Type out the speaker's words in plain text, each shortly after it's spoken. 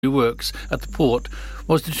works at the port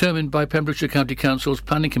was determined by Pembrokeshire County Council's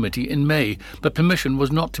Planning Committee in May, but permission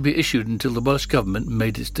was not to be issued until the Welsh Government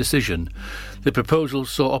made its decision. The proposal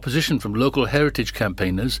saw opposition from local heritage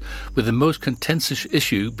campaigners, with the most contentious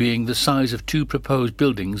issue being the size of two proposed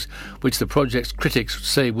buildings, which the project's critics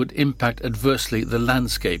say would impact adversely the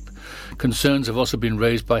landscape. Concerns have also been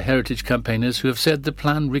raised by heritage campaigners who have said the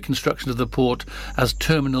planned reconstruction of the port has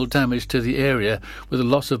terminal damage to the area, with a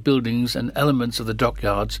loss of buildings and elements of the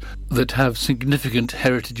dockyards that have significant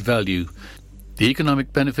heritage value. The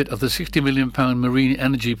economic benefit of the £60 million marine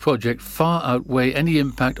energy project far outweigh any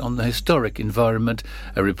impact on the historic environment,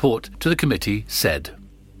 a report to the committee said.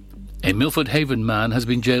 A Milford Haven man has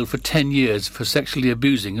been jailed for 10 years for sexually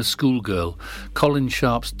abusing a schoolgirl. Colin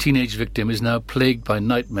Sharp's teenage victim is now plagued by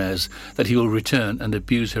nightmares that he will return and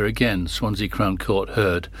abuse her again, Swansea Crown Court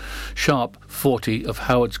heard. Sharp, 40, of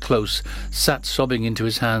Howard's Close, sat sobbing into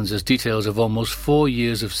his hands as details of almost 4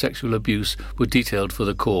 years of sexual abuse were detailed for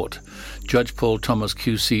the court. Judge Paul Thomas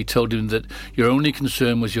QC told him that your only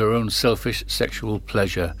concern was your own selfish sexual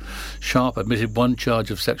pleasure. Sharp admitted 1 charge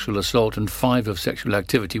of sexual assault and 5 of sexual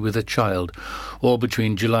activity with a child, all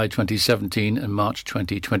between July 2017 and March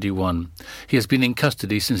 2021. He has been in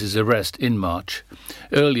custody since his arrest in March.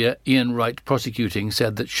 Earlier, Ian Wright, prosecuting,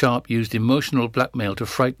 said that Sharp used emotional blackmail to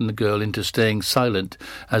frighten the girl into staying silent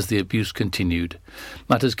as the abuse continued.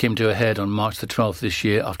 Matters came to a head on March the 12th this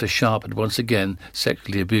year after Sharp had once again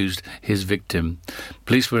sexually abused his victim.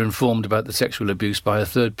 Police were informed about the sexual abuse by a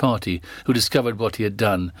third party who discovered what he had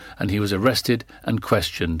done, and he was arrested and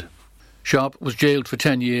questioned. Sharp was jailed for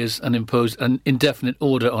 10 years and imposed an indefinite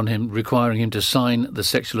order on him requiring him to sign the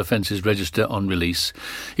sexual offences register on release.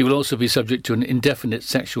 He will also be subject to an indefinite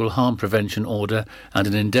sexual harm prevention order and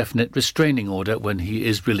an indefinite restraining order when he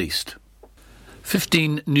is released.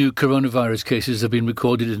 15 new coronavirus cases have been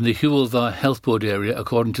recorded in the Hywel Dda Health Board area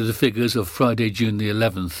according to the figures of Friday, June the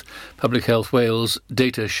 11th. Public Health Wales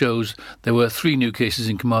data shows there were 3 new cases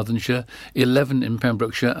in Carmarthenshire, 11 in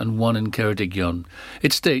Pembrokeshire and 1 in Ceredigion.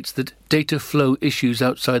 It states that data flow issues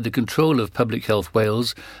outside the control of Public Health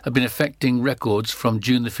Wales have been affecting records from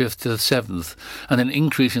June the 5th to the 7th, and an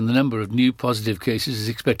increase in the number of new positive cases is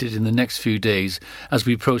expected in the next few days as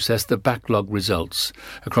we process the backlog results.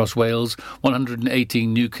 Across Wales,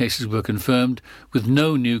 118 new cases were confirmed, with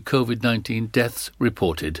no new COVID-19 deaths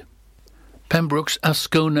reported. Pembroke's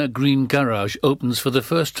Ascona Green Garage opens for the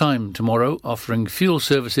first time tomorrow, offering fuel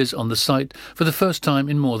services on the site for the first time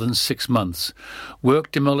in more than 6 months.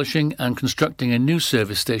 Work demolishing and constructing a new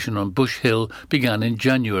service station on Bush Hill began in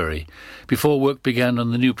January. Before work began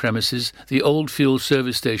on the new premises, the old fuel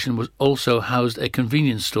service station was also housed a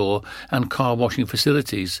convenience store and car washing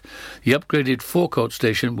facilities. The upgraded forecourt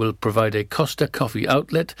station will provide a Costa coffee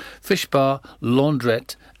outlet, fish bar,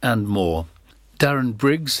 laundrette and more. Darren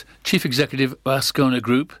Briggs, Chief Executive of Ascona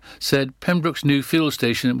Group, said Pembroke's new fuel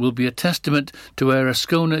station will be a testament to where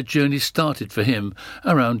Ascona journey started for him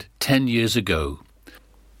around 10 years ago.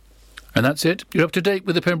 And that's it. You're up to date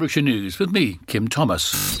with the Pembrokeshire News with me, Kim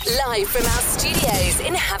Thomas. Live from our studios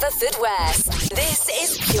in Haverfordwest, this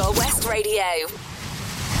is Pure West Radio.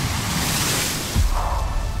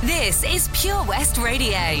 This is Pure West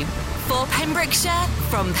Radio. For Pembrokeshire,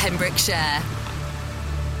 from Pembrokeshire.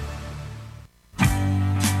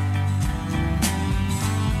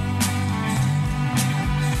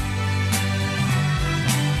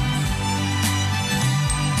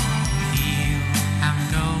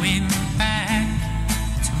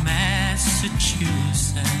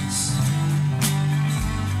 Massachusetts.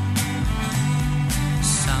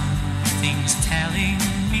 Something's telling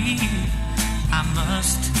me I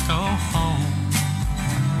must go home.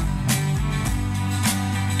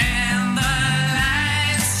 And the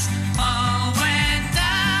lights all went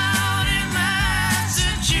down in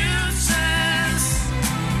Massachusetts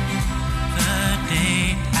the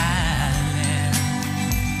day I left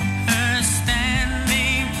her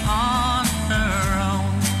standing on her own.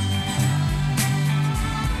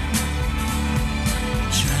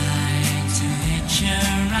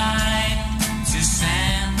 Ride to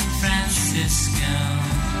San Francisco.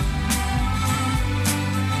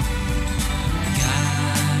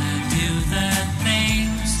 Gotta do the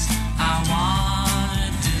things I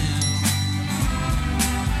wanna do.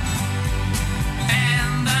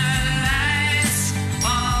 And the lights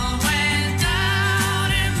all went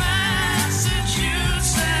down in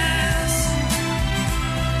Massachusetts.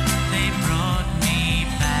 They brought me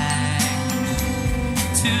back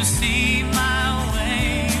to see my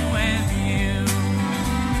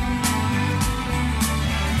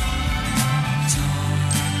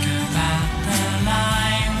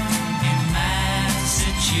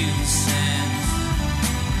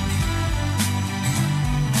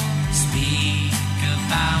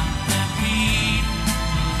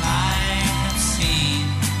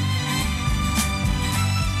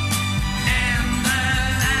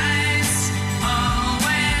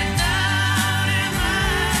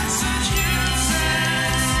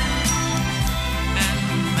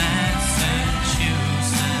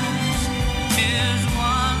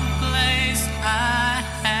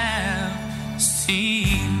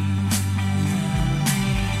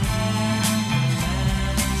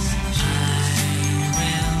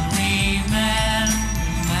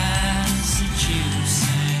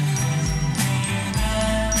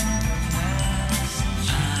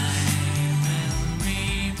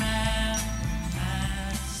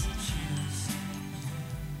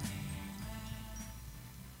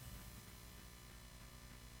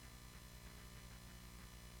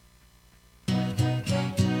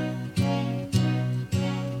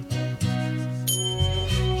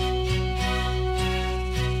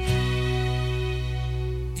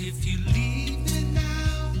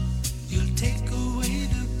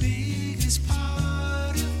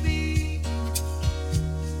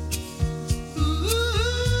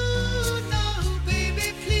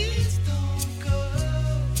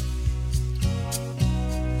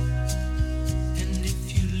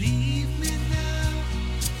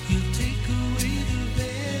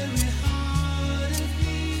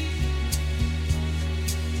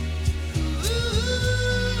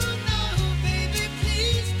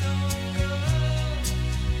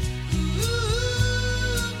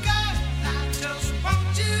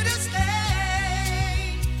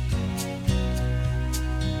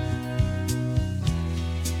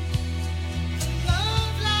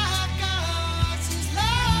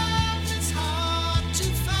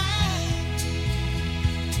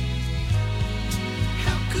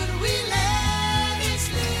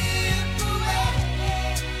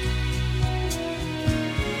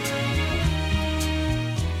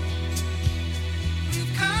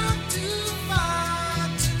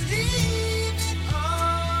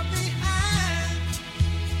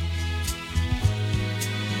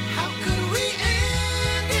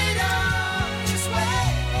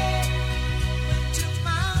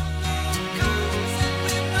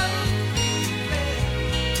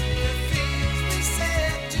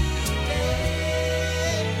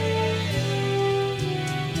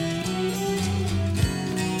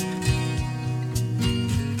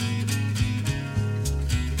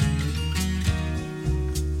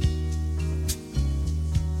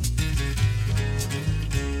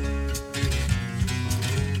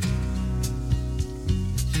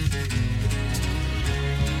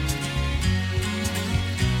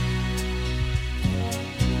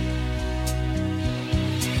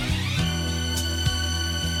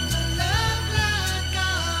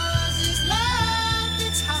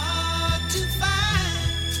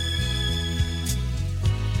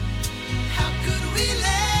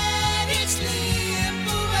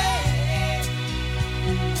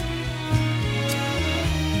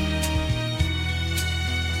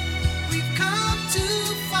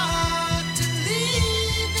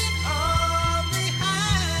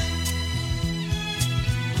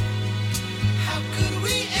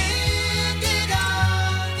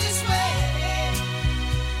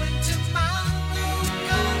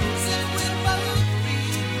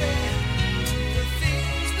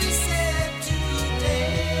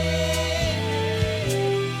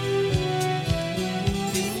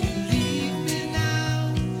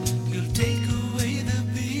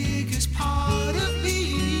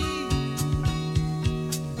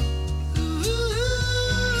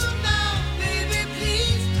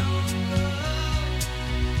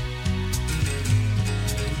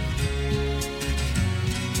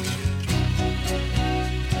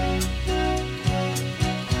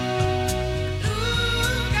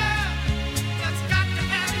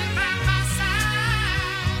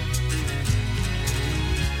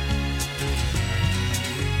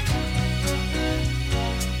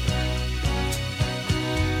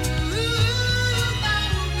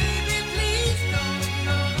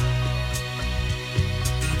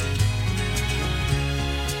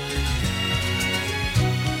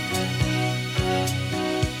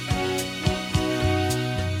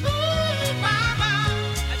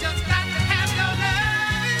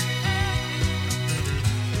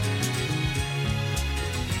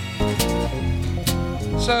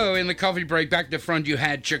So, in the coffee break, back to front, you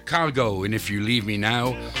had Chicago, and if you leave me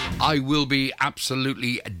now, I will be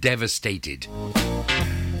absolutely devastated.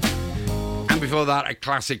 And before that, a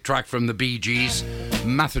classic track from the Bee Gees,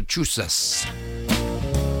 Massachusetts.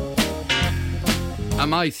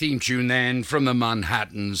 And my theme tune then from the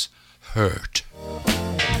Manhattans, Hurt.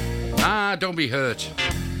 Ah, don't be hurt.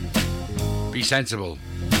 Be sensible.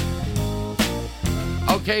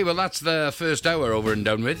 Okay, well, that's the first hour over and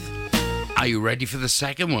done with. Are you ready for the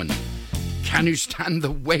second one? Can you stand the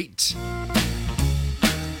wait?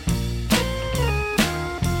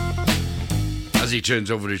 As he turns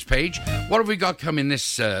over his page, what have we got coming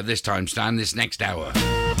this time, Stan, this next hour?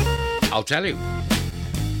 I'll tell you.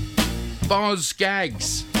 Boz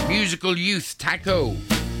Scaggs, Musical Youth, Taco.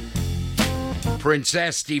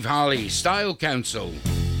 Princess, Steve Harley, Style Council.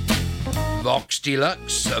 Vox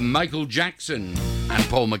Deluxe, Michael Jackson and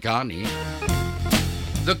Paul McCartney.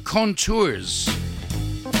 The Contours,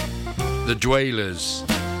 The Dwellers,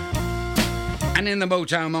 and in the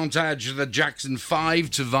Motown montage, the Jackson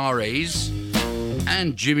 5, Tavares,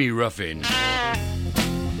 and Jimmy Ruffin.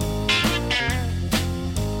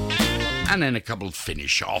 And then a couple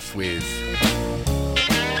finish off with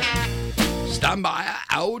Stand By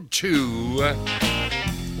Out to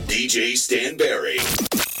DJ Stan Barry,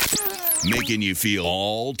 making you feel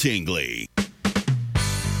all tingly.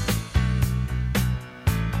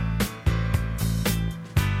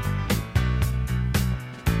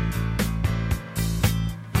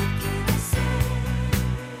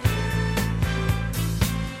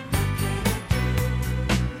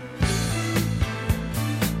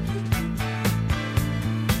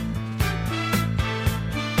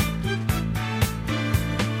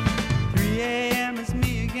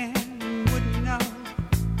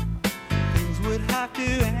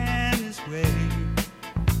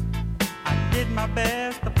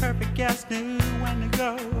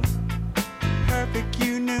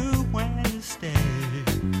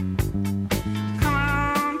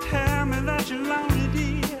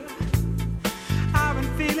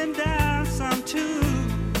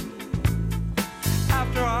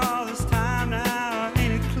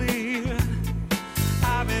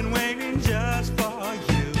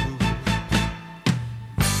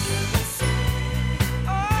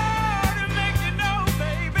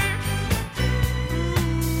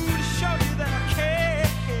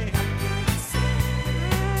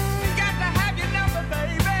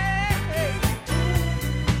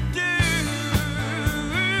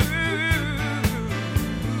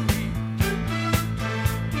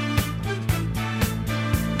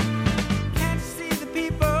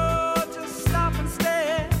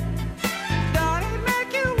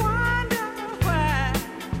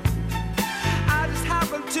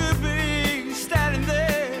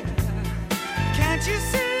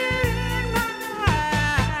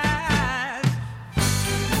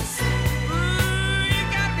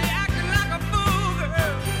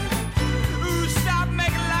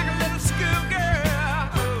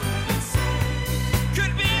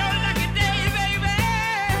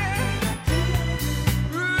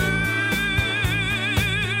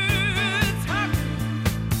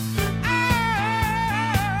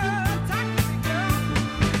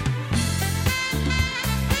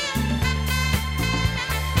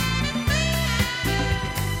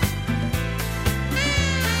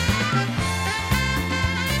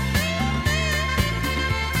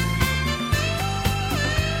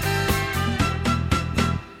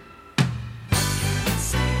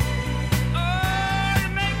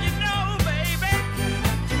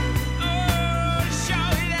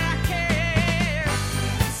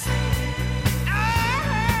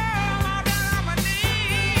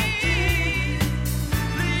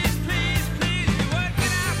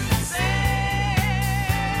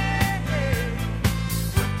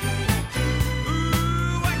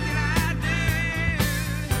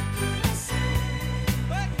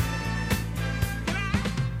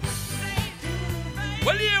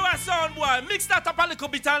 Mix that up a little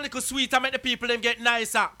bit and a little sweet and make the people them get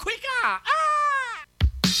nicer. Quicker! Ah!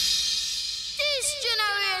 This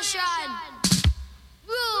generation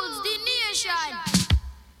rules the nation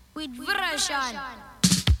with version.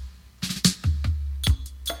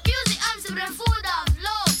 Music and some food of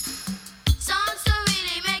love. Songs to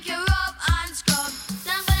really make you rub and scrub.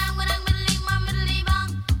 Dang bang bang biddly bang biddly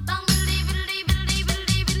bang bang biddly biddly biddly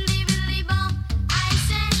biddly biddly biddly bang. I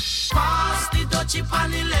say pass the dutchie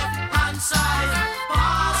on the left hand side.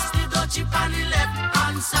 Pass the dutchie on the left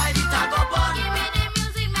hand side. It a go bun. Give me the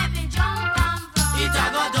music, make me jump and fun. It a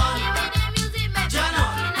go done. Give me the music, make me Jano.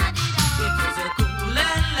 walk in a the dark. It was a cool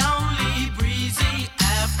and lonely, breezy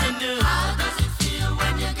afternoon. How does it feel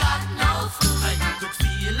when you got no food? You could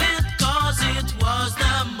feel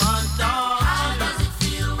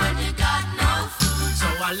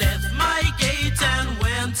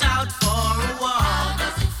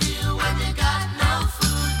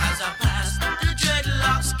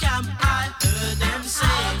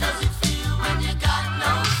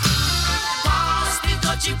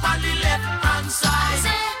on the left hand side.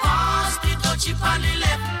 Pass the dutchie on the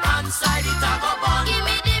left hand side. It a go bun. Give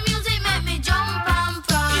me the music, make me jump and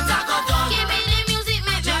prance. It a go done. Give me the music,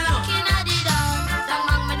 make me looking at the dance. Bang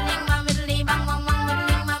bang middling, bang middling, bang bang bang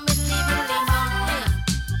middling, bang middling, middling, bang.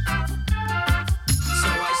 So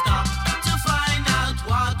I stopped to find out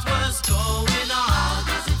what was going on. How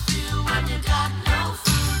does it feel when you got no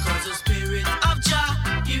food? 'Cause the spirit of Jah,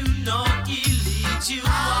 you know he leads you on.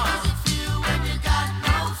 How does it feel when you got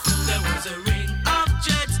no food? There was a ring of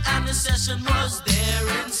jets and the session was there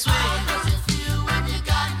in swing. How does it feel when you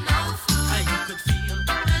got no food? And you could feel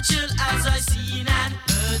the chill as I seen and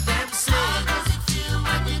heard them say. How does it feel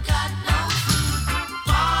when you got no food?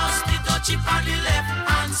 Pass the dutchie on the left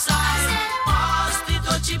hand side. Pass the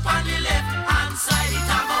dutchie on the left hand side.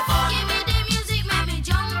 It a go bun. Give me the music, make me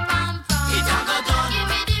jump and prance. It a go done. Give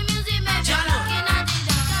me the music, make me Jalo. looking at the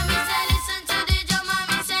dance. Me say listen to the drum and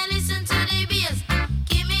me say listen to the bass.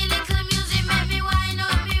 Give me little music, make me wind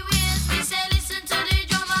up me waist. Me say listen to the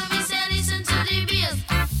drum and me say listen to the bass.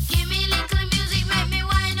 Give me little music, make me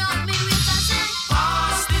wind up me waist. I say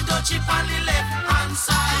Pass the dutchie on the left hand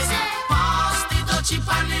side. Pass the dutchie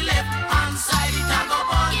on the left hand side. It a go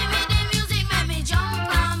bun. give me the music, make me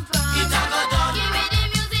jump and prance. It a go done. Give me the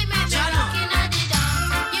music, make me Jalo. looking at the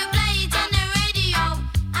dance. You play it on the radio,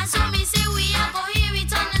 and so me say we a go hear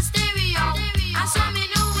it on the stereo. And so me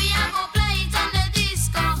know we a go play it on the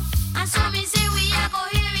disco. And so me say we a go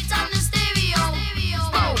hear it on the stereo.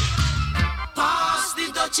 Pass the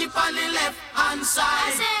dutchie on the left hand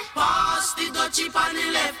side. Pass the dutchie on the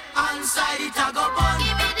left hand side. It a go bun.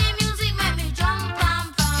 Give me the music, make me jump and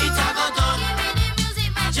prance. It a go done. Give me the music,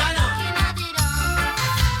 make me Jalo. looking at the dance.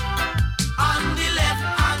 On the left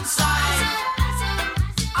hand side.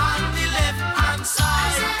 On the left hand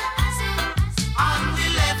side. On the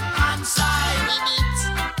left hand side.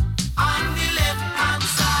 On the left hand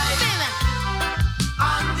side.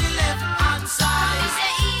 On the left hand side.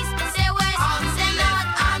 Say east, say west, On the say left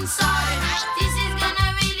north. hand side. This is gonna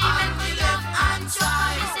really On make me the jump left and hand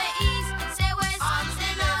try. side. Say east, say west, On the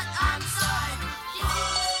say left north hand and side.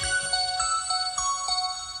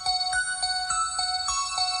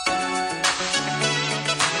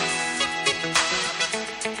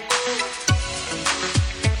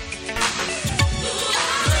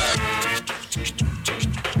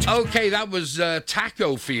 Okay, that was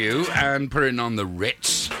Taco for you and putting on the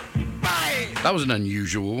Ritz. That was an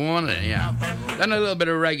unusual one, wasn't it? Yeah. Then a little bit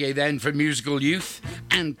of reggae then for Musical Youth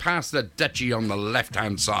and Pass the Dutchie on the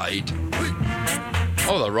left-hand side.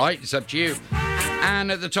 Oh, the right, it's up to you.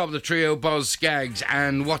 And at the top of the trio, Boz Skaggs,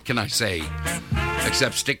 and what can I say?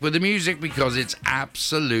 Except stick with the music because it's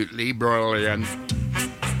absolutely brilliant.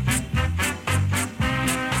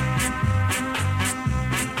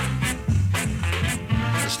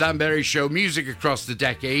 The Stan Berry Show, music across the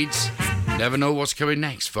decades. Never know what's coming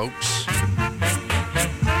next, folks.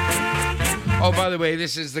 Oh, by the way,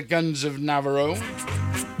 this is the Guns of Navarro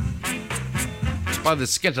by the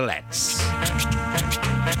Skittlettes.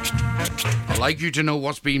 I'd like you to know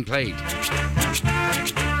what's being played.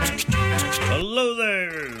 Hello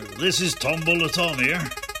there, this is Tombola Tom here.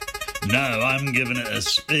 Now I'm giving it a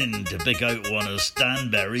spin to pick out one of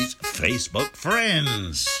Stan Berry's Facebook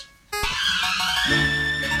friends.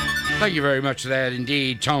 Thank you very much there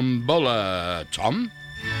indeed, Tombola Tom.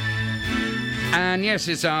 And yes,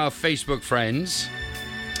 it's our Facebook friends.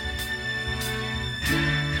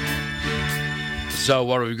 So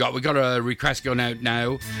what have we got? We've got a request going out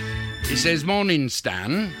now. It says, "Morning,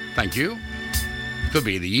 Stan." Thank you. Could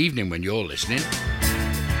be the evening when you're listening.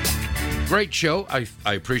 Great show.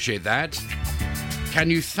 I appreciate that. Can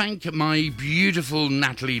you thank my beautiful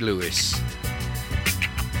Natalie Lewis?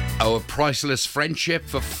 Our priceless friendship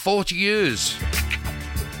for 40 years.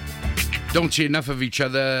 Don't see enough of each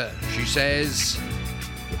other, she says.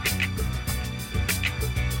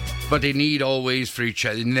 But they need always for each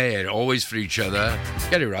other. In there, always for each other.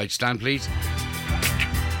 Get it right, Stan, please.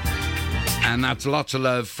 And that's lots of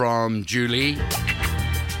love from Julie.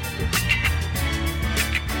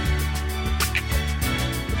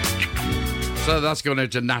 So that's going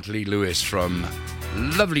out to Natalie Lewis from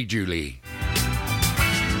lovely Julie.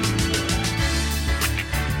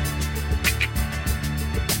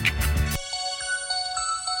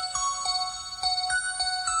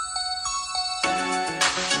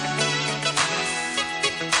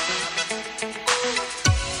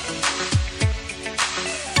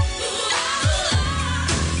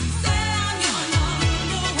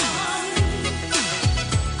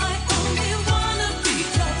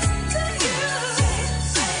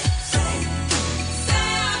 Say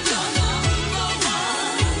I'm your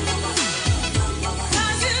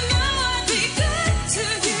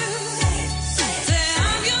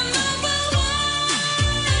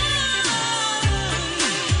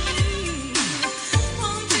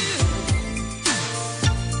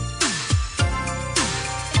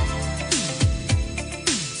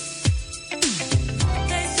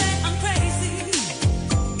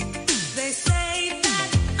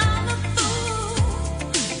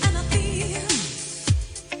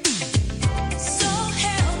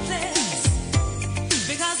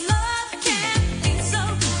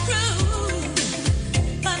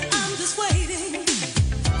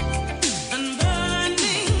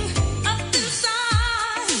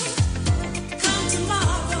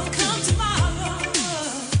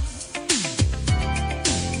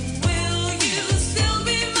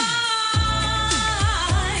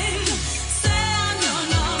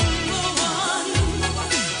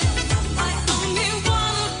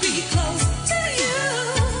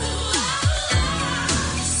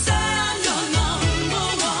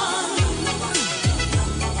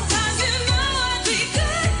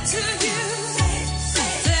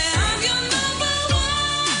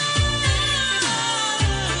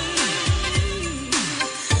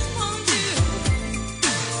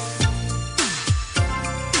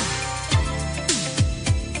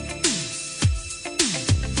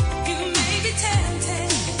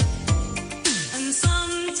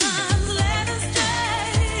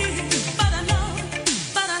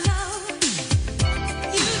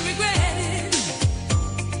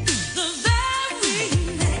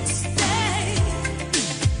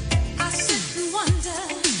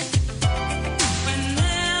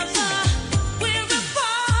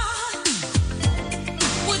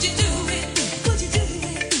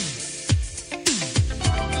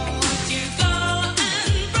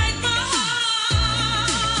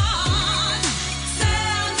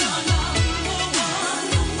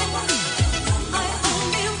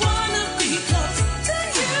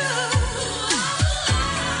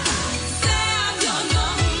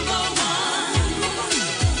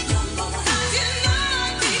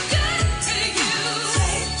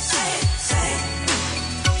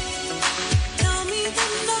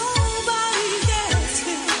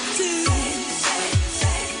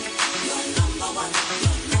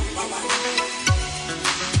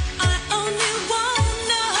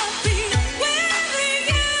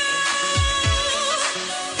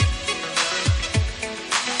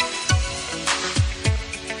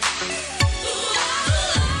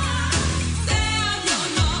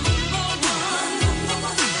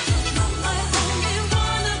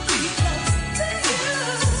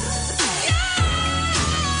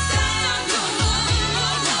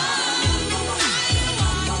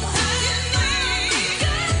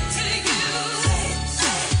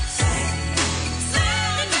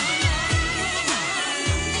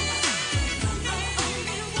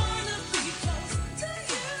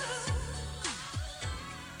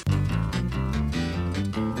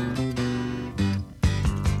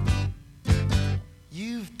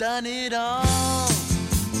done it all.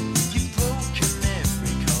 You've broken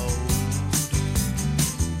every code.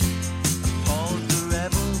 Pulled the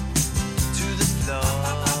rebel to the floor.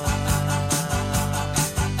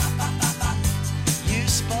 You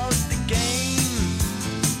spoke the game,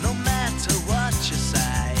 no matter what you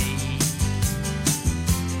say.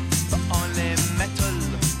 But only metal,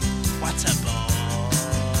 what a bore.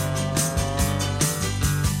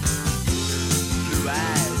 Blue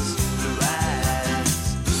eyes,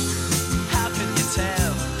 how can you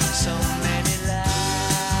tell so many lies?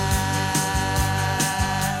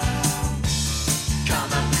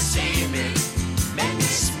 Come up and see me, make me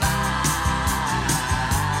smile.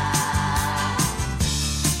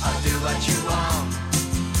 I'll do what you want,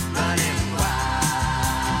 running wild.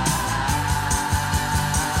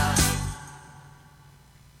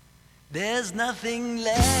 There's nothing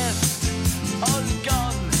left, all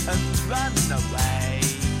gone and run away.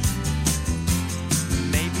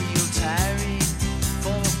 Maybe you'll tarry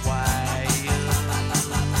for a while.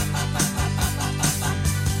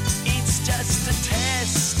 It's just a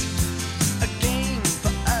test, a game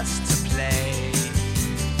for us to play.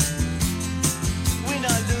 Win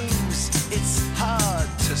or lose, it's hard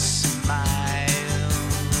to smile.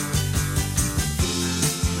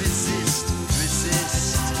 Resist,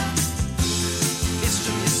 it's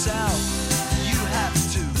from yourself you have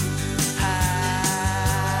to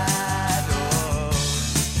hide. Oh,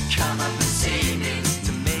 come up and see me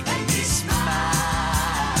to make me smile.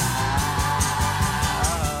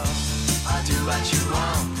 I'll do what you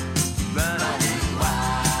want, run on it wild.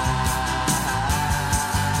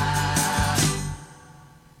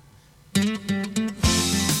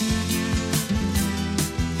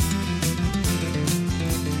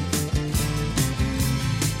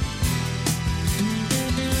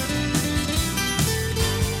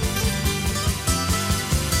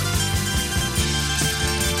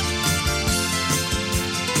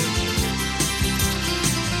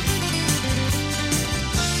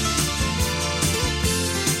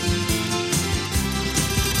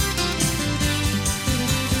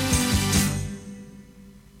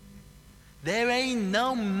 There ain't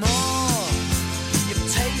no more. You've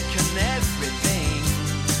taken everything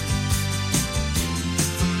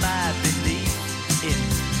from my belief in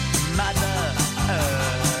Mother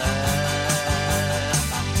Earth.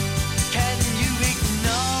 Can you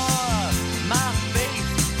ignore my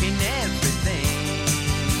faith in everything?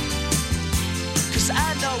 'Cause I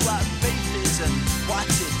know what faith is and what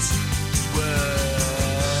it's worth.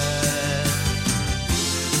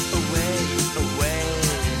 Away,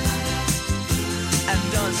 and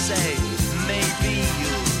don't say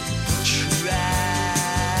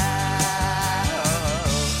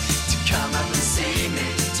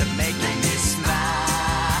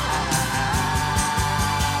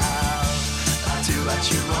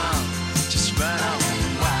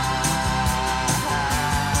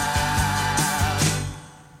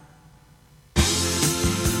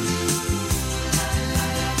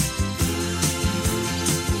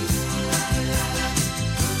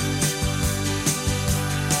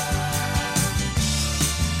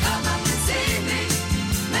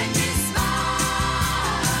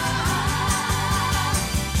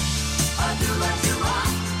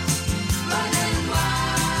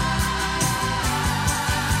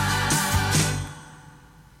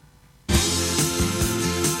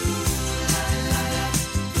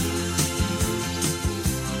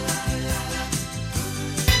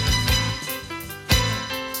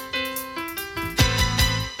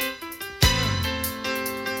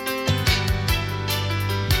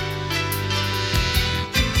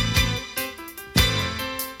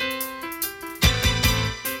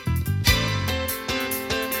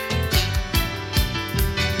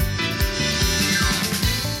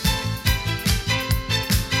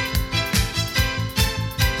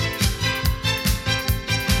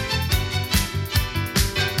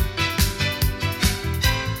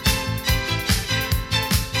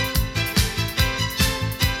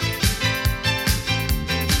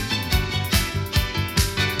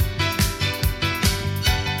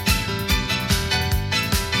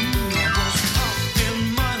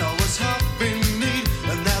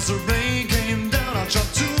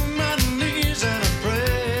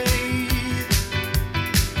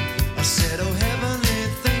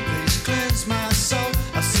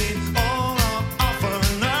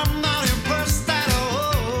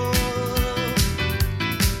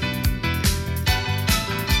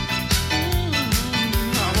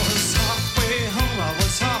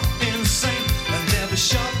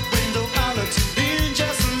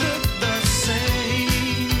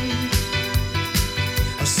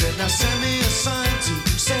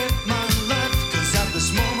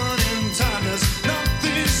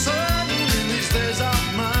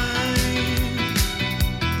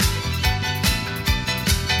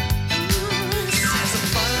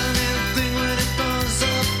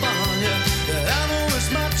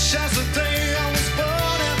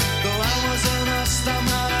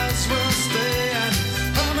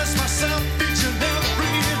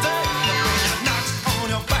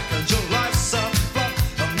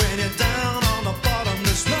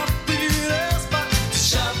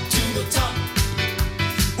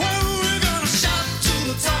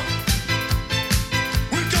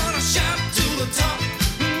the top.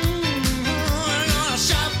 We're gonna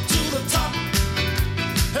shout to the top.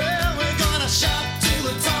 Hey, we're gonna shout to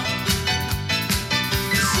the top.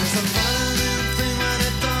 This is a funny thing when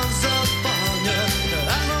it does upon you.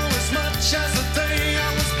 I know as much as the day I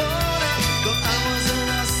was born out. Though I was an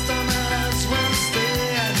astronaut as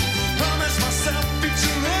Wednesday. I promise myself each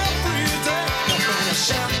and every day. I'm gonna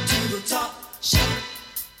shout to the top. Shout.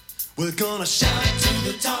 We're gonna shout to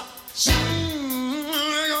the top. Shout.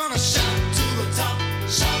 We're gonna shout to the top.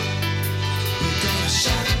 Shout. We're gonna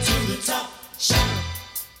shout to the top. Shout.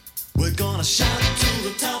 We're gonna shout to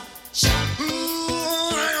the top. Shout.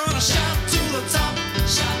 We're gonna shout to the top.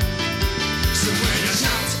 Shout. So when you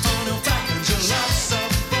shout on your back and your love's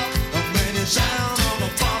up, and when you shout on the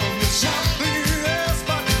bottom, you shout. Yes,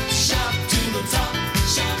 but shout to the top.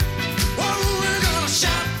 Shout. Oh, we're gonna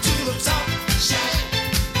shout to the top. Shout.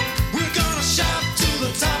 We're gonna shout to the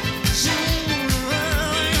top. Shout.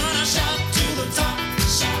 We're gonna shout to the top.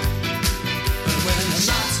 Shout. And when you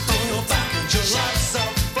shout on your back and your love's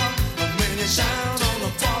up, and when you shout on the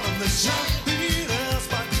bottom, you shout. Yes,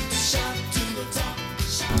 but shout to the top.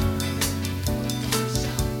 Shout.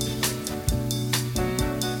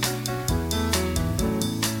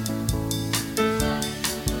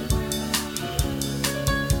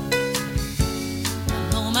 The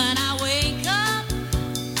moment I wake up,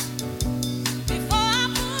 before I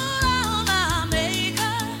put on my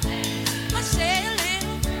makeup, I say a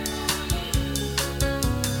little.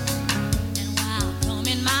 And while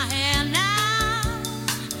combing my hair now,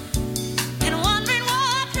 and wondering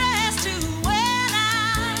what dress to wear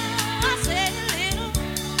now, I say a little.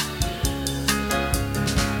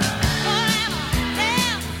 Forever,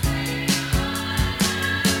 ever,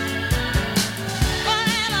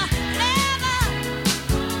 forever, ever.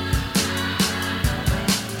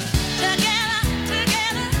 Together,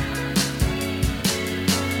 together.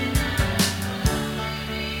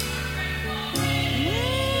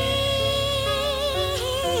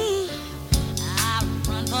 I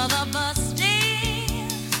run for the bus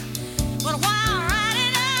stand, but while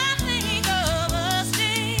riding I think of us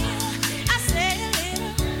still. I say a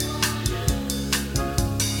little.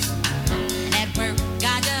 And at work I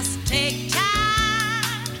just take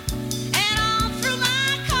time, and all through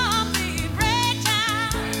my coffee break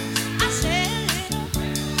time, I say a little.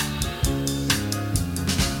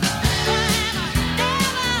 Forever,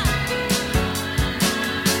 ever.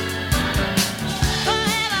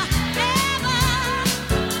 Forever, ever.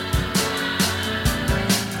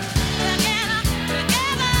 Together,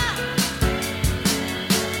 together.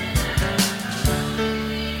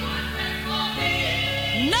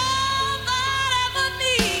 Nobody but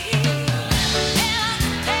me.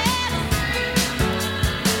 Ever, ever.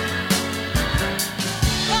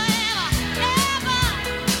 Forever, ever.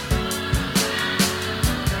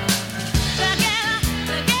 Together,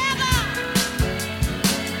 together.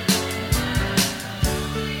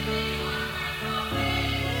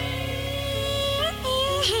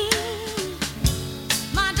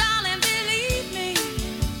 My darling, believe me.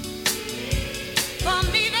 For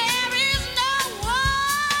me, there is no one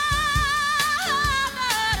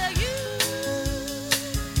but you.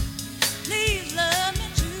 Please love me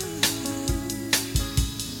true.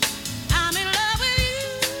 I'm in love with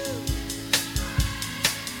you.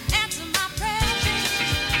 Answer my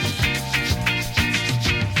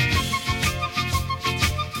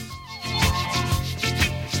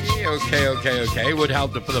Okay. Would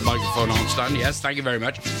help to put the microphone on, Stan. Yes, thank you very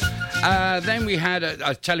much. Then we had,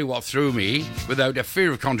 I'll tell you what threw me, without a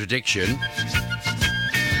fear of contradiction,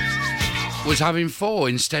 was having 4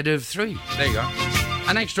 instead of 3. There you go.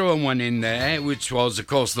 An extra one in there, which was, of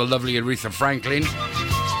course, the lovely Aretha Franklin.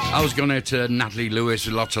 I was going out to Natalie Lewis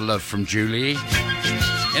with lots of love from Julie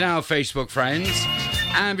in our Facebook friends.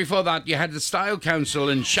 And before that, you had the Style Council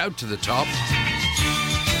and Shout to the Top.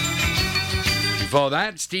 Before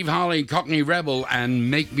that, Steve Harley and Cockney Rebel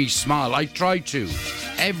and Make Me Smile. I try to.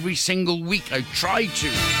 Every single week, I try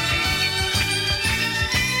to.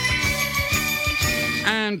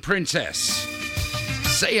 And Princess,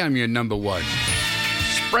 say I'm your number one.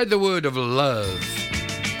 Spread the word of love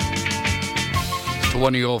to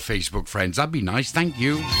one of your Facebook friends. That'd be nice, thank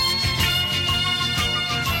you.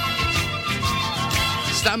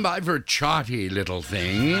 Stand by for a charty little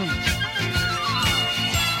thing.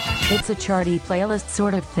 It's a charty playlist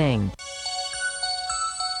sort of thing.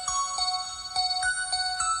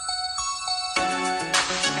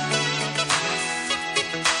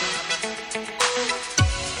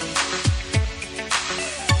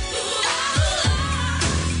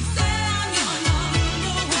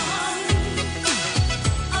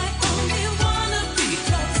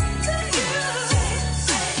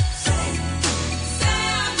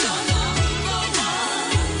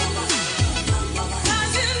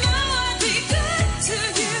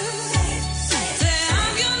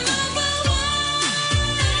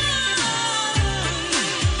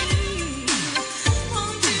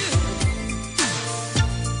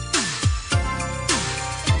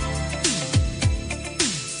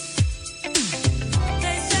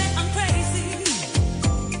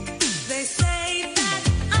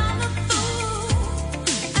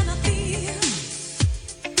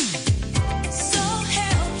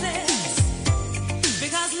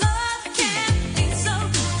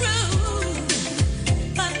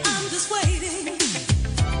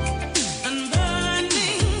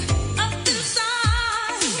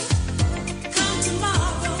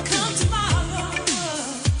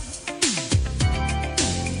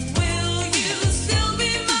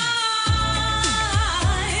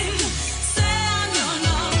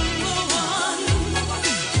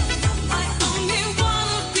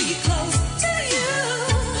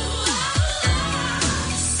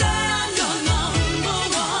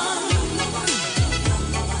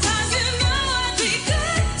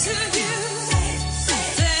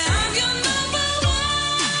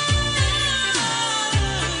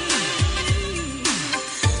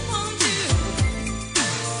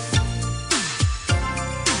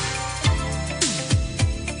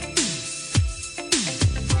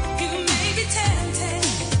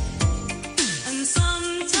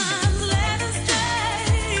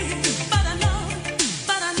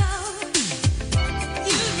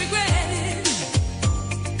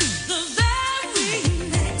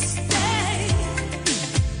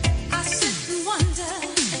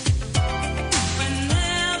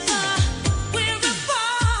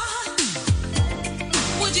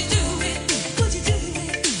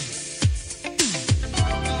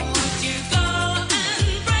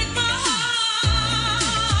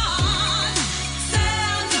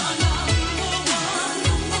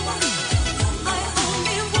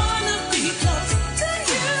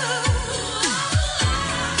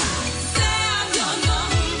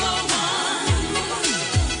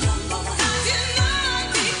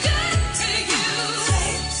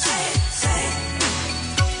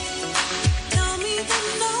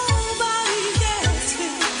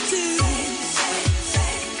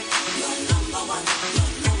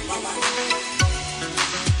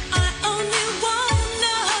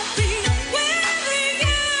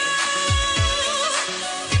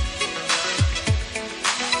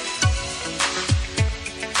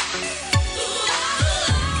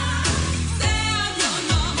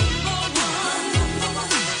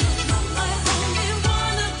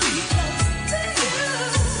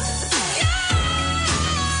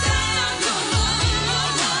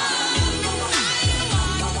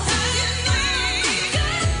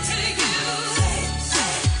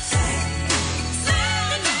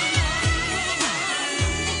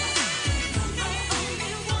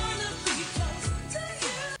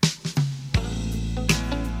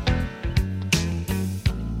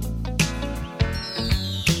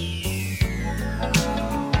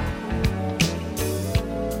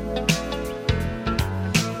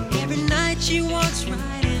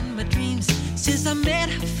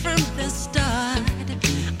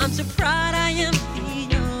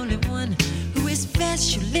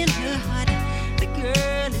 her heart. The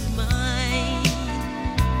girl is mine.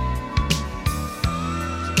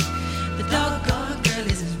 The doggone girl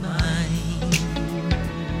is mine.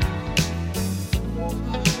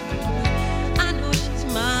 I know she's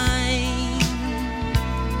mine.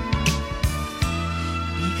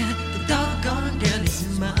 Because the doggone girl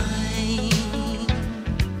is mine.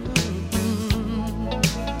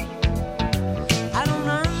 I don't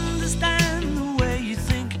understand the way you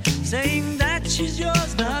think, saying that she's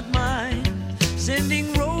yours, not mine.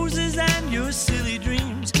 Sending roses and your silly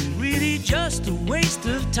dreams, really just a waste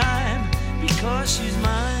of time, because she's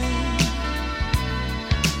mine.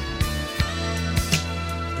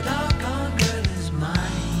 The doggone girl is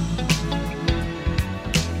mine.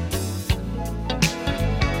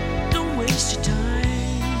 Don't waste your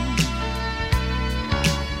time,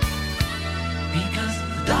 because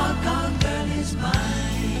the doggone girl is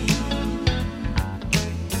mine.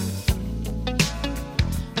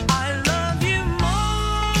 I love you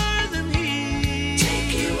more than he.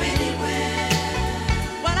 Take you anywhere.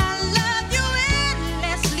 Well, I love you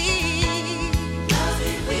endlessly. Love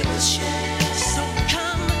it we will share. So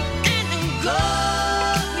come and go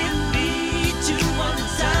with me to one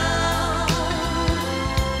town.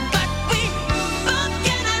 But we both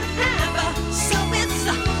cannot have her, so it's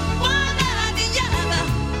one or the other.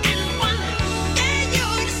 And one day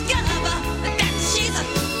you'll discover that she's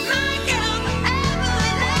my girl forever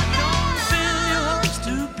and Don't ever. fill your hopes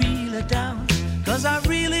to be let down, 'cause I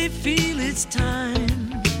really feel it's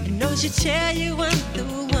time. You know she tell you I'm the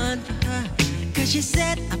one for her, 'cause she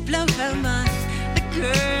said I blow her mind. The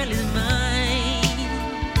girl is mine.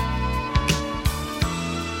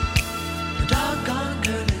 The doggone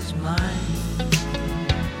girl is mine.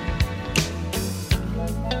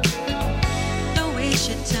 Don't waste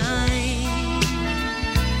your time,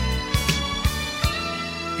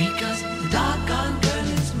 Because the doggone girl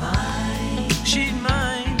is mine. She's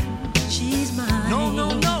mine. she's mine. No, no,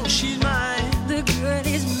 no, she's mine. The girl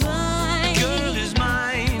is mine. Girl is The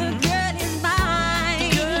mine. girl is mine.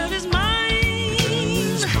 Girl is mine.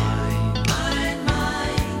 Mine,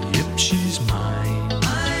 mine. Yep, she's mine.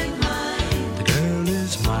 Mine, mine. The girl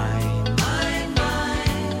is mine. Mine,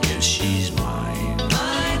 mine. Yes, she's mine.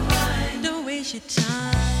 Mine, mine. Don't waste your time,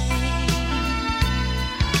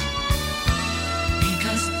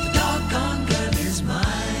 Because the doggone girl is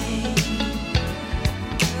mine.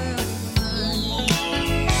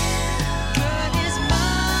 girl is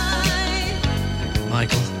mine.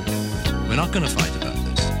 Michael, we're not going to fight about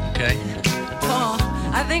this, okay? Paul,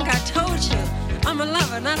 I think I told you I'm a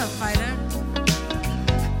lover, not a fighter.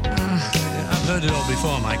 I've heard it all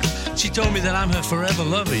before, Michael. She told me that I'm her forever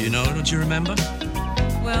lover, you know, don't you remember?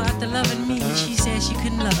 Well, after loving me, she said she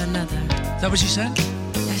couldn't love another. Is that what she said?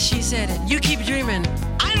 Yeah, she said it. You keep dreaming.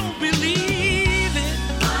 I don't believe it.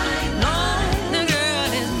 No, The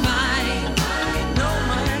girl is mine. no,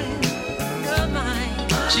 mine. Girl mine.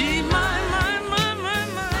 She's mine, mine, mine,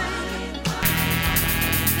 mine, mine.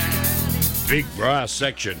 Big brass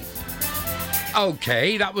section.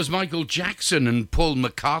 Okay, that was Michael Jackson and Paul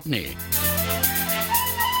McCartney.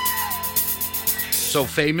 So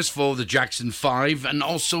famous for the Jackson 5 and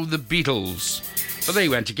also the Beatles. But they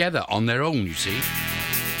went together on their own, you see.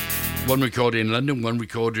 One recorded in London, one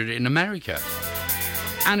recorded in America.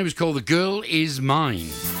 And it was called The Girl Is Mine.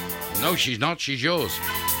 No, she's not, she's yours.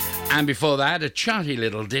 And before that, a charty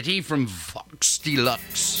little ditty from Vox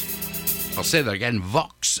Deluxe. I'll say that again,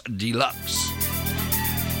 Vox Deluxe.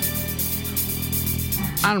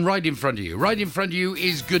 And right in front of you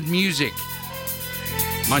is good music.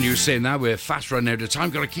 Mind you, saying that, we're fast running out of time.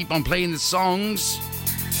 Got to keep on playing the songs.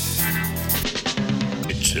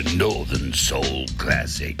 It's a Northern Soul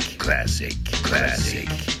classic, classic, classic.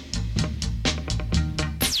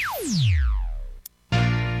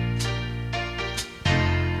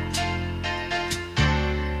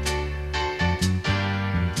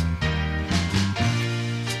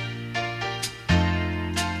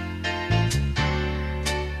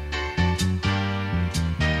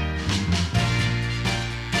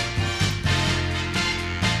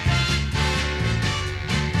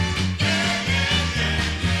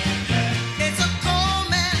 It's a cold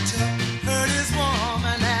man to hurt his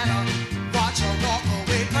woman.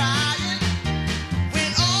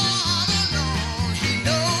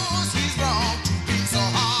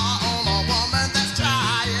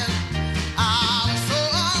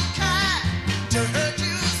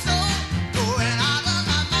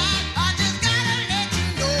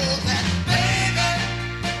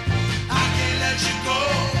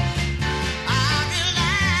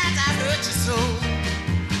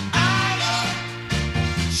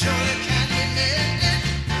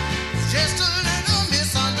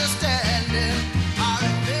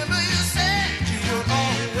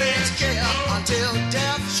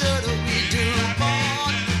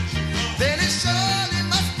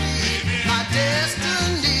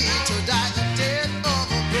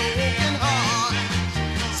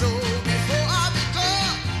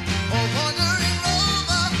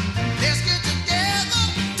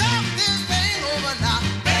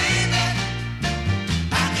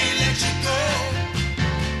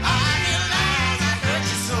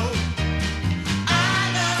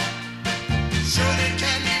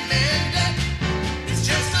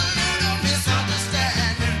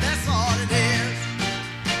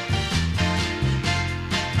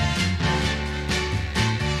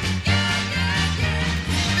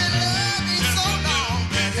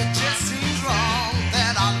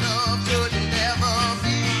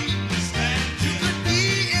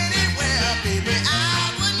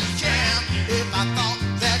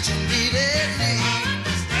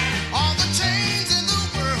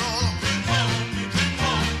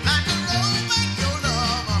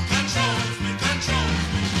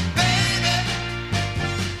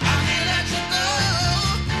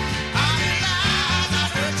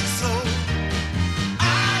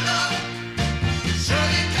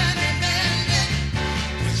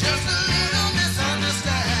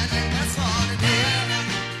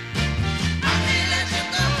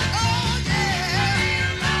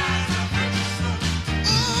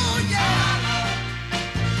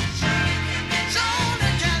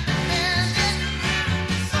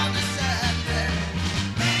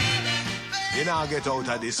 can't get out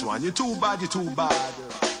of this one. You're too bad, you're too bad.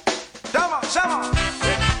 Shama, shama.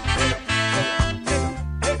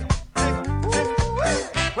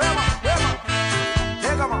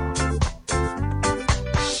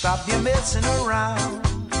 Stop your messing around.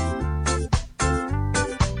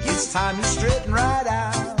 It's time you straighten right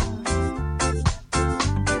out.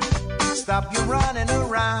 Stop your running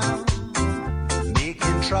around,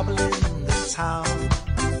 making trouble in the town.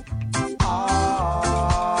 Ah,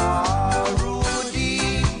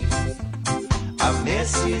 Rudy, a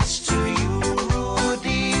message to you,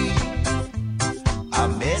 Rudy, a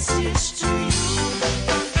message to you.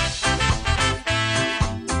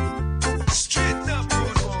 Straight up, boy.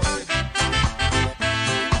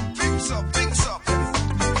 Fix up.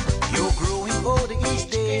 You're growing older each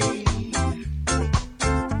day.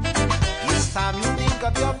 It's time you think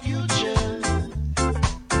of your future,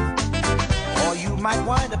 or you might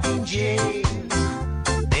wind up in jail.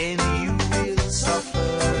 Then you will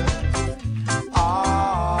suffer.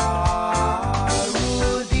 Ah,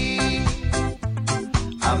 Rudy,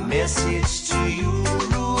 a message to you,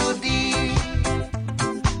 Rudy,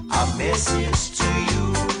 a message to you.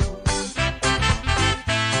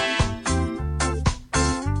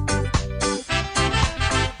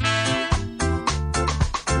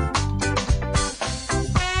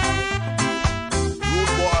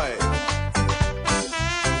 Rude boy,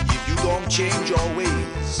 if you don't change your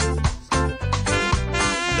ways,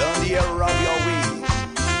 learn the error of your ways,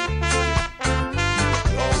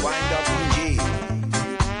 you'll wind up in jail.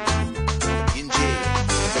 In jail.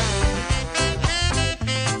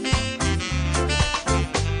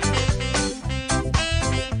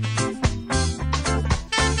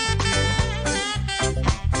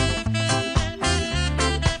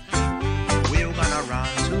 Where you gonna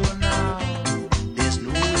run to now? There's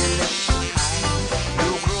no left to hide.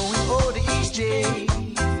 You're growing older each day.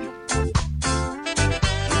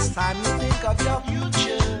 It's time you think of your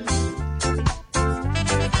future,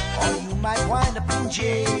 or you might wind up in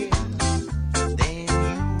jail. Then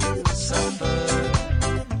you will suffer.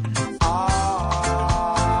 Ah,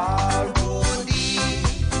 Rudy,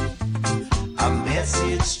 a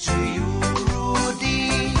message to you, Rudy,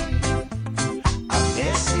 a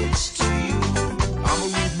message to you. I'm a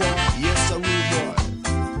rude boy, yes, a rude boy.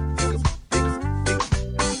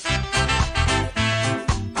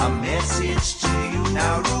 A message to you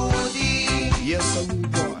now, Rudy. Yes, a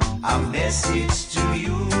rude boy. A message to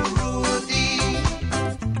you, Rudy.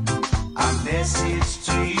 A message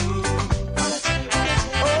to you.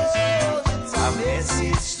 Oh, it's a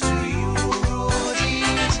message to you, Rudy.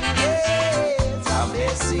 Yes, a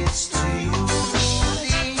message to you,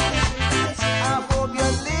 Rudy. I hope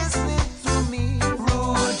you're listening to me,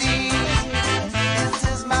 Rudy. This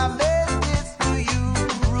is my message to you,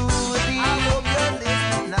 Rudy. I hope you're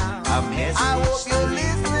listening now. I hope you're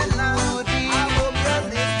listening now, Rudy. I hope you're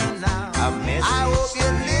listening now. I hope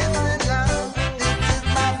you're listening now. This is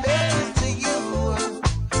my message to you.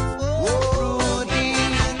 Oh, Rudy,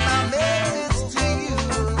 is my message to you.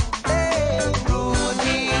 Hey,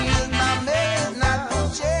 Rudy, is my message now.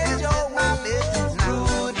 Change your message now.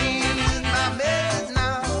 Rudy, is my message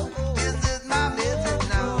now. This is my message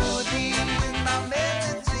now. Rudy, is my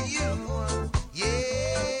message to you.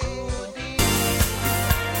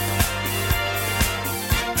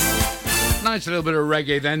 Nice little bit of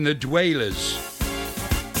reggae then, the Dwellers.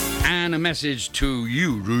 And a message to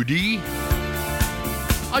you, Rudy.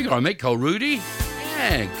 I got a mate called Rudy.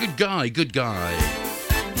 Yeah, good guy, good guy.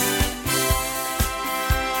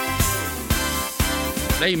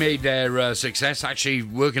 They made their success actually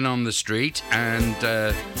working on the street and,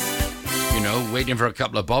 waiting for a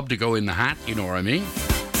couple of bob to go in the hat, you know what I mean?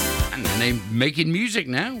 And then they're making music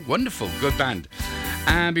now. Wonderful, good band.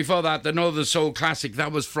 And before that, the Northern Soul classic,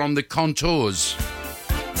 that was from the Contours.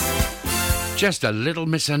 Just a little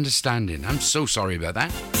misunderstanding. I'm so sorry about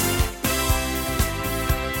that.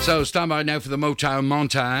 So stand by now for the Motown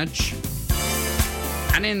montage.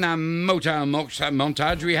 And in that Motown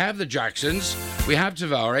montage, we have the Jacksons, we have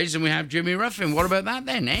Tavares, and we have Jimmy Ruffin. What about that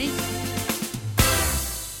then, eh?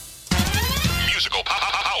 Musical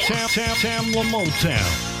power. Tamla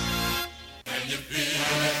Motown.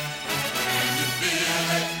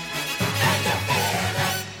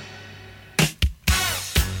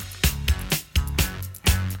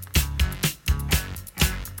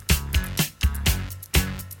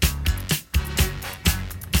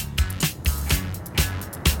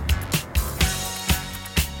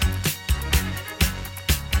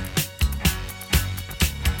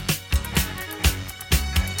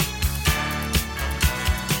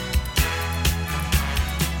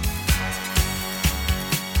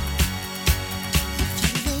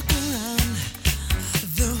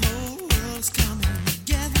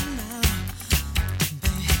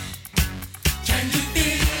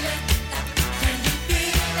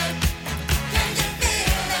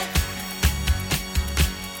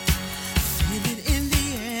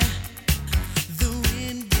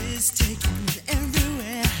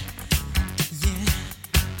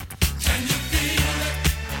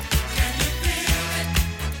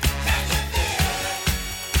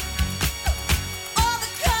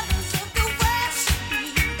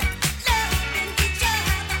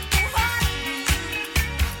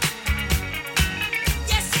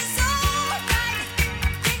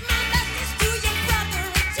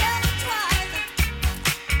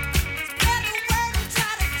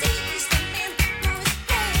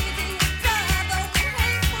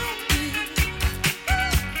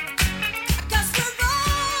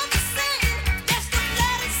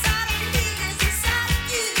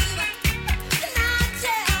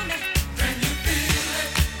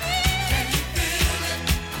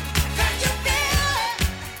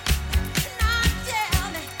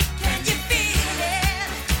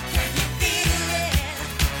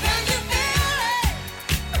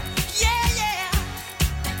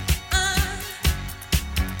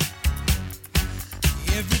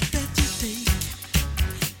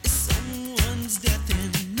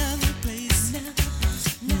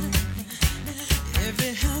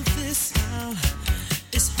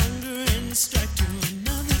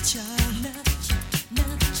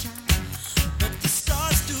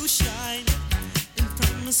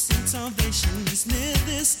 sing salvation is near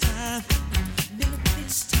this time. Near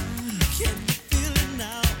this time. Can you feel it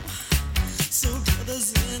now? So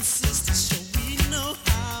brothers and sisters, shall we know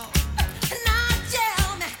how? Now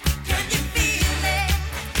tell me, can you feel it?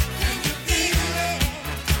 Can you feel it?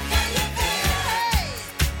 Can you feel it?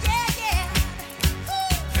 Yeah, yeah.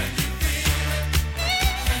 Ooh. Can you feel it?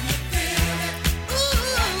 Can you feel it? Ooh.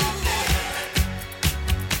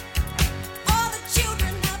 All the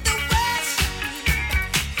children of the world should be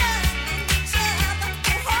loving each other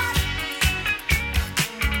wholeheartedly.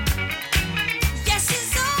 Yes,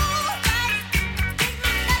 it's alright. Take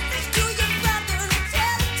my message to your brother and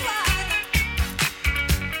tell him twice.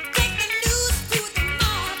 Take the news to the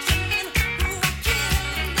marching men who are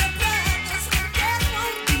killing their brothers and death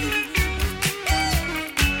won't be.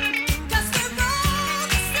 'Cause we're all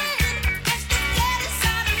the same. That's the blood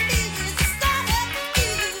inside of me is inside of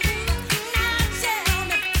you. Now tell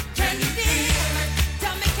me, can you feel it?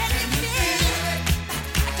 Tell me, can you feel it?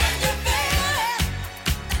 Can you feel it?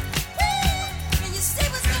 Can you see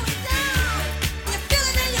what's going down? You feel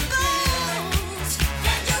it in your bones.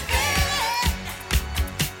 Can you feel it?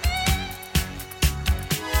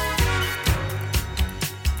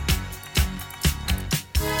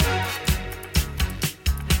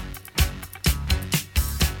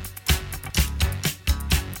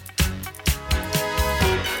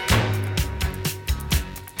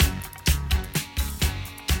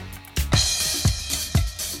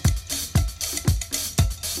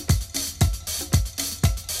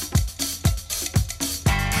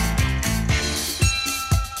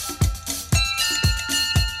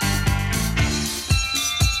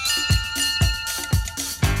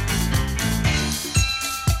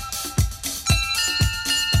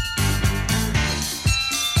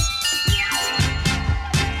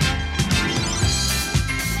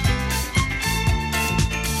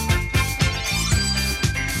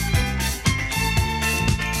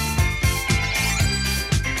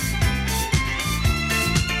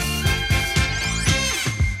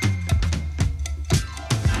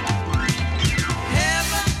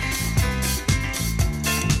 Heaven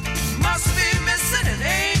must be missing an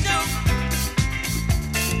angel.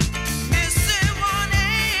 Missing one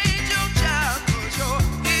angel child, 'cause you're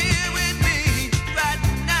here with me right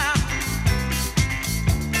now.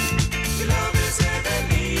 Your love is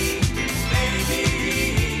heavenly, baby.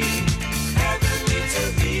 Heavenly to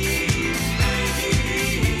me, baby.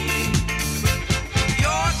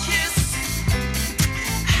 Your kiss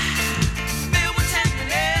filled with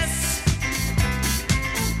tenderness.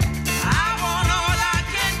 I want all I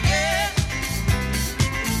can get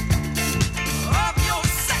of your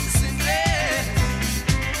sexiness.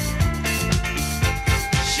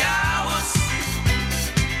 Showers,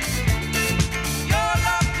 your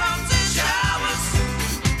love comes in showers,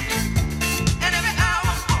 and every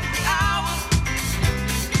hour on the hour,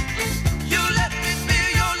 you let me feel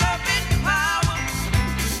your loving power.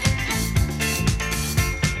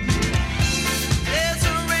 There's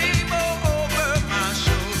a rainbow over my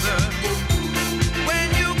shoulder. When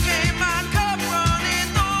you came, my cup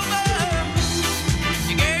running over.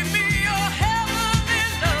 You gave me your heavenly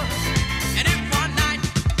love, and if one night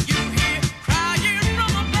you hear crying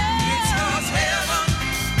from above, it's 'cause heaven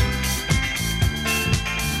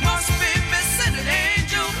must be missing an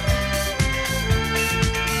angel.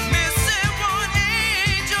 Missing one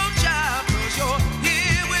angel child, 'cause you're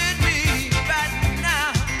here with me right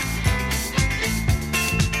now.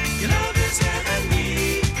 Your love is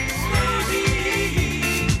heavenly, baby.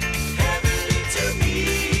 Heavenly to me,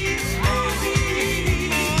 baby.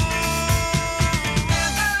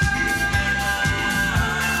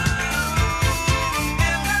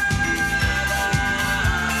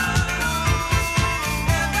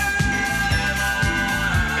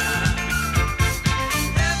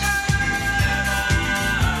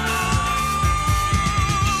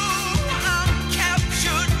 I'm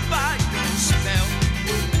captured by your spell.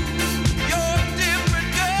 You're a different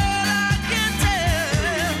girl, I can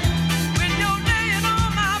tell. When you're laying on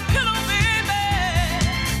my pillow, baby,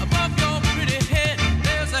 above your pretty head,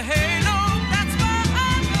 there's a halo. That's why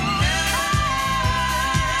I know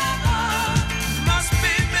heaven must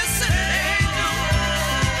be missing an angel.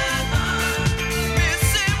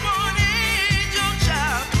 Missing one angel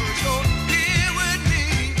child, 'cause you're here with me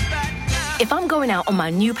right now. If I'm going out on my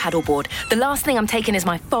new paddleboard, the last thing I'm taking is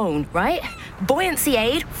my phone, right? Buoyancy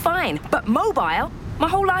aid, fine. But mobile? My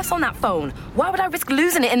whole life's on that phone. Why would I risk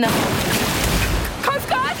losing it in the... Coast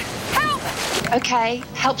Guard! Help! Okay,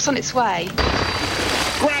 help's on its way.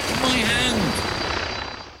 Grab my hand!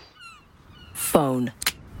 Phone.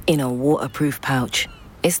 In a waterproof pouch.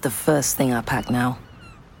 It's the first thing I pack now.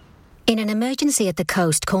 In an emergency at the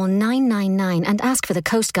coast, call 999 and ask for the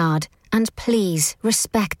Coast Guard. And please,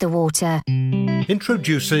 respect the water.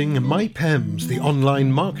 Introducing MyPems, the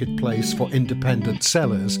online marketplace for independent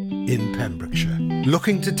sellers in Pembrokeshire.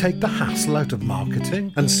 Looking to take the hassle out of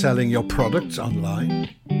marketing and selling your products online?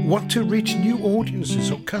 Want to reach new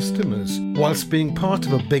audiences or customers whilst being part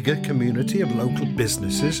of a bigger community of local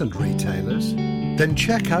businesses and retailers? Then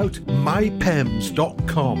check out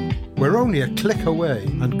mypems.com. We're only a click away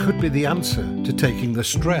and could be the answer to taking the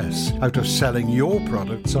stress out of selling your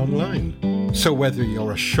products online. So whether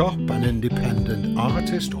you're a shop, an independent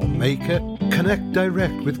artist or maker, connect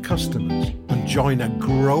direct with customers and join a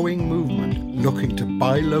growing movement looking to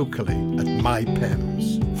buy locally at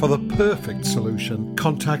MyPems. For the perfect solution,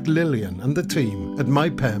 contact Lillian and the team at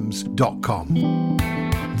mypems.com.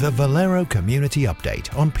 The Valero Community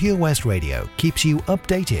Update on Pure West Radio keeps you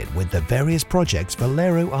updated with the various projects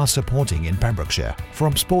Valero are supporting in Pembrokeshire,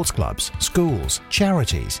 from sports clubs, schools,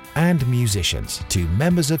 charities and musicians to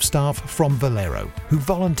members of staff from Valero who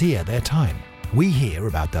volunteer their time. We hear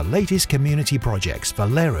about the latest community projects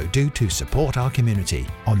Valero do to support our community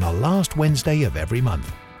on the last Wednesday of every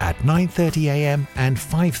month at 9:30 a.m. and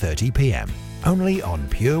 5:30 p.m. only on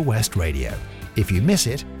Pure West Radio. If you miss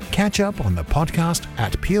it, catch up on the podcast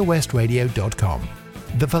at purewestradio.com.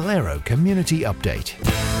 The Valero Community Update.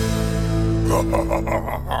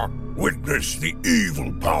 Witness the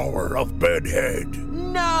evil power of Bedhead.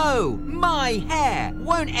 No! My hair!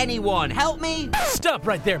 Won't anyone help me? Stop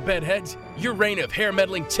right there, bedheads. Your reign of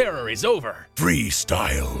hair-meddling terror is over.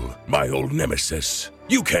 Freestyle, my old nemesis.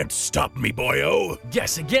 You can't stop me, boyo.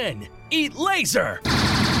 Guess again. Eat laser!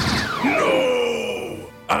 No!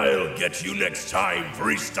 I'll get you next time,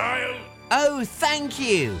 Freestyle. Oh, thank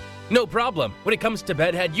you. No problem. When it comes to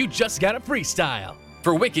bedhead, you just gotta freestyle.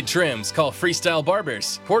 For wicked trims, call Freestyle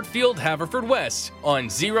Barbers, Portfield, Haverfordwest, on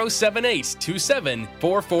 07827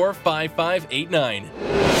 445589.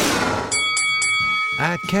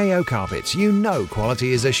 At KO Carpets, you know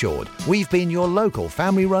quality is assured. We've been your local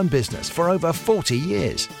family-run business for over 40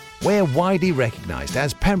 years. We're widely recognised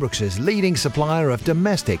as Pembrokeshire's leading supplier of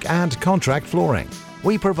domestic and contract flooring.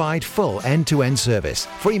 We provide full end-to-end service,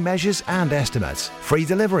 free measures and estimates, free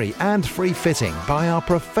delivery and free fitting by our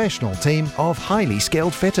professional team of highly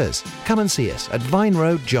skilled fitters. Come and see us at Vine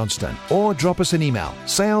Road, Johnston, or drop us an email,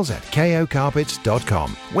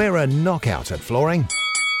 sales@kocarpets.com. We're a knockout at flooring.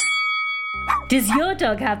 Does your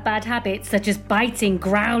dog have bad habits such as biting,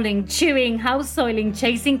 growling, chewing, house soiling,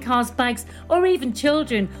 chasing cars, bikes, or even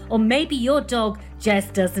children? Or maybe your dog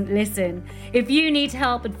just doesn't listen? If you need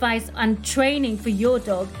help, advice, and training for your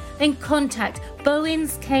dog, then contact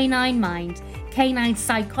Bowen's Canine Mind. Canine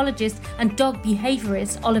psychologist and dog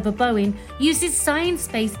behaviourist Oliver Bowen uses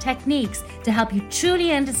science-based techniques to help you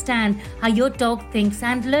truly understand how your dog thinks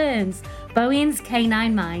and learns. Bowen's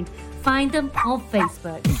Canine Mind. Find them on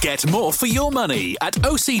Facebook. Get more for your money at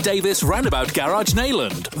OC Davis Roundabout Garage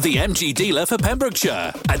Neyland, the MG dealer for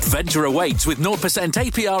Pembrokeshire. Adventure awaits with 0%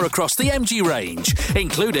 APR across the MG range,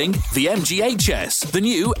 including the MG HS, the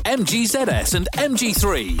new MG ZS and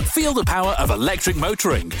MG3. Feel the power of electric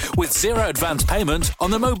motoring with zero advance payment on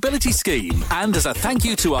the mobility scheme. And as a thank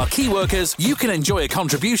you to our key workers, you can enjoy a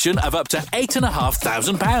contribution of up to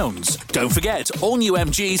 £8,500. Don't forget, all new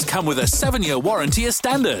MGs come with a 7-year warranty as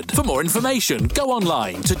standard. For more information, go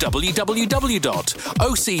online to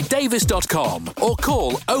www.ocdavis.com or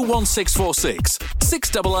call 01646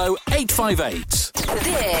 600 858.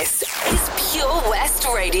 This is Pure West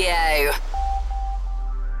Radio.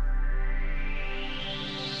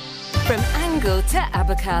 From Angle to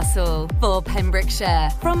Abercastle for Pembrokeshire.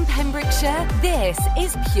 From Pembrokeshire, this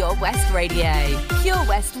is Pure West Radio. Pure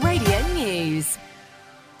West Radio News.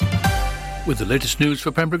 With the latest news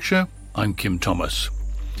for Pembrokeshire, I'm Kim Thomas.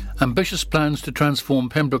 Ambitious plans to transform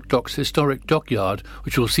Pembroke Dock's historic dockyard,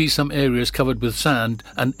 which will see some areas covered with sand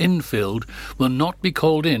and infilled, will not be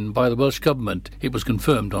called in by the Welsh Government, it was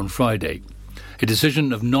confirmed on Friday. A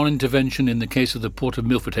decision of non-intervention in the case of the Port of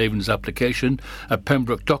Milford Haven's application at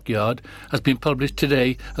Pembroke Dockyard has been published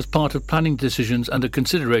today as part of planning decisions under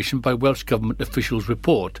consideration by Welsh Government officials'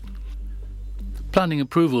 report. Planning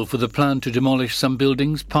approval for the plan to demolish some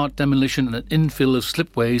buildings, part demolition and infill of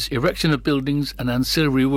slipways, erection of buildings and ancillary